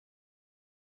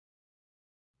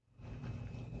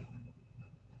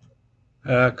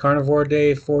Carnivore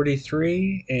day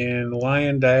 43 and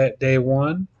Lion diet day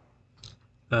 1.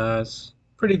 It's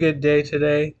a pretty good day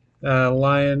today.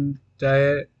 Lion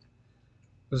diet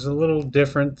was a little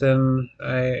different than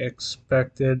I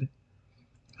expected.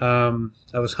 I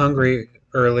was hungry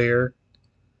earlier,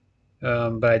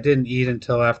 but I didn't eat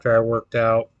until after I worked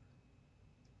out.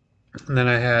 And then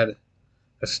I had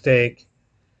a steak.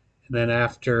 And then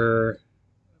after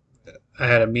I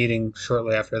had a meeting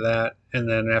shortly after that. And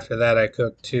then after that, I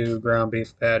cooked 2 ground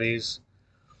beef patties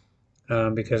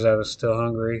because I was still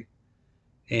hungry.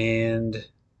 And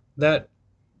that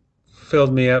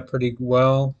filled me up pretty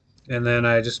well. And then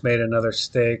I just made another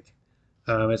steak.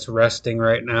 It's resting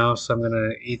right now, so I'm going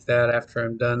to eat that after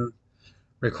I'm done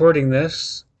recording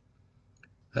this.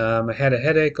 I had a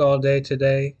headache all day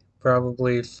today,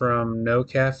 probably from no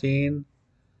caffeine.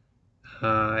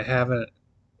 I haven't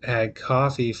had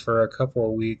coffee for a couple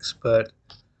of weeks, but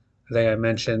I think I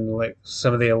mentioned like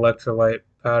some of the electrolyte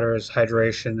powder is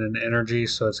hydration and energy,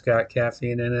 so it's got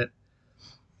caffeine in it.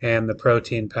 And the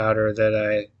protein powder that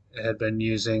I had been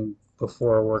using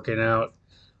before working out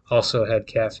also had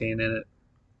caffeine in it.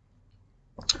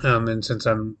 And since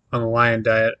I'm on the lion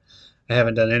diet, I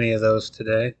haven't done any of those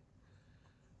today.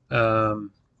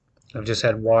 Um, I've just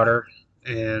had water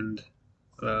and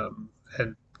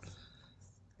had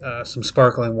some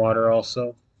sparkling water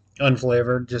also,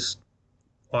 unflavored, just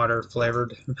water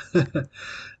flavored.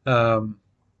 um,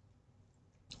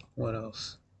 what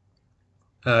else?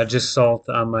 Just salt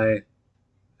on my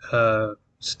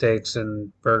steaks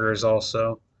and burgers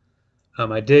also.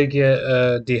 I did get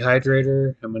a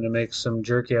dehydrator. I'm going to make some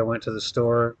jerky. I went to the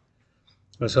store.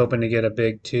 I was hoping to get a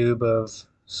big tube of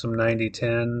some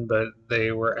 90/10, but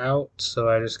they were out, so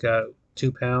I just got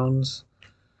 2 pounds.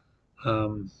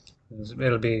 Um,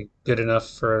 it'll be good enough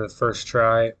for the first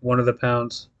try. One of the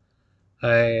pounds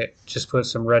I just put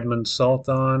some Redmond salt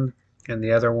on, and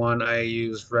the other one I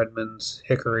used Redmond's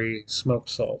hickory smoked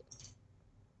salt.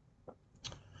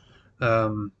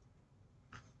 Um,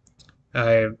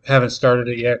 I haven't started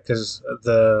it yet because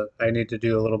the I need to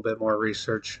do a little bit more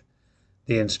research.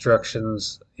 The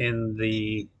instructions in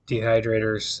the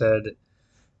dehydrator said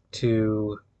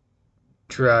to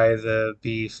dry the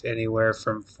beef anywhere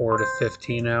from 4 to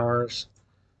 15 hours.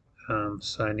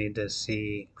 So I need to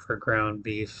see for ground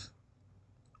beef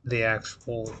the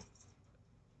actual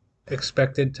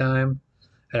expected time.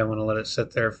 I don't want to let it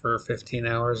sit there for 15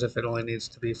 hours if it only needs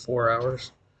to be 4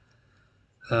 hours.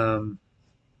 Um,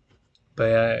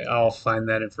 but I'll find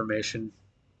that information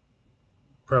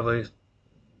probably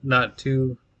not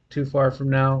too far from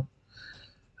now.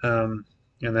 Um,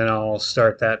 and then I'll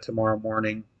start that tomorrow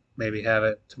morning. Maybe have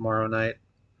it tomorrow night.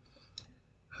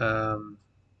 Um,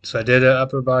 so I did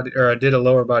I did a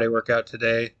lower body workout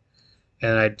today,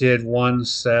 and I did one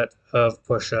set of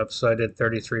push-ups. So I did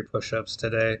 33 push-ups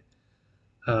today.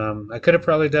 I could have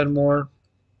probably done more.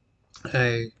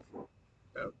 I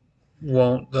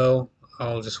won't though.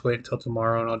 I'll just wait until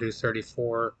tomorrow and I'll do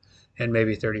 34 and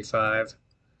maybe 35.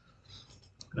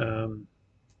 Um,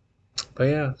 but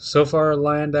yeah, so far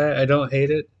lion diet, I don't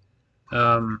hate it.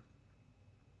 Um,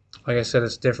 like I said,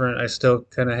 it's different. I still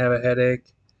kind of have a headache.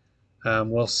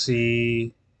 We'll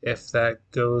see if that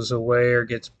goes away or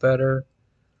gets better.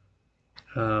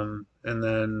 And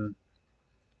then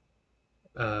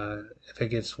if it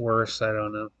gets worse, I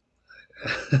don't know.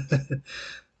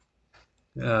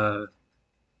 uh,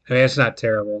 I mean, it's not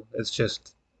terrible. It's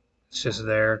just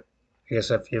there. I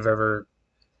guess if you've ever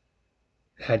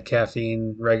had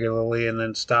caffeine regularly and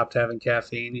then stopped having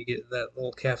caffeine, you get that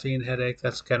little caffeine headache.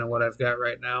 That's kind of what I've got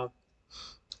right now.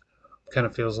 Kind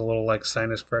of feels a little like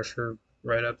sinus pressure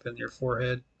right up in your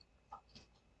forehead.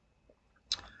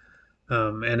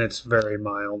 And it's very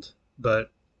mild,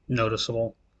 but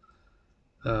noticeable.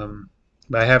 Um,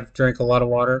 but I have drank a lot of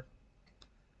water,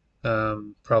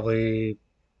 probably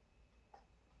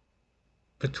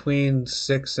between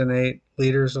 6 and 8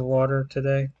 liters of water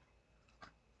today.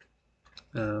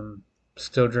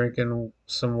 Still drinking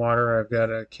some water. I've got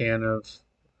a can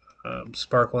of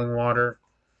sparkling water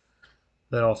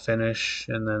that I'll finish,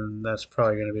 and then that's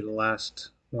probably going to be the last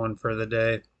one for the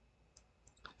day.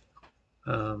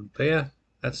 But yeah,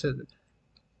 that's it.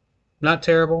 Not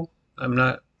terrible. I'm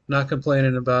not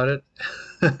complaining about it.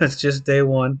 It's just day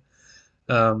one.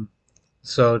 Um,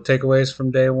 so takeaways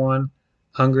from day one: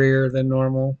 hungrier than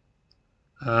normal,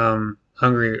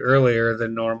 hungry earlier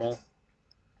than normal,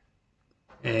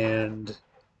 and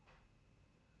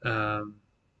um,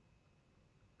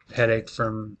 headache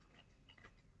from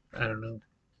I don't know,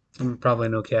 from probably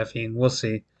no caffeine. We'll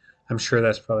see. I'm sure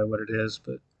that's probably what it is,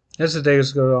 but as the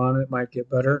days go on, it might get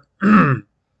better.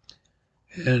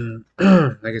 And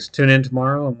I guess tune in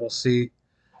tomorrow and we'll see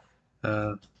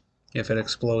uh, if it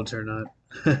explodes or not.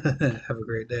 Have a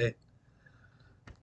great day.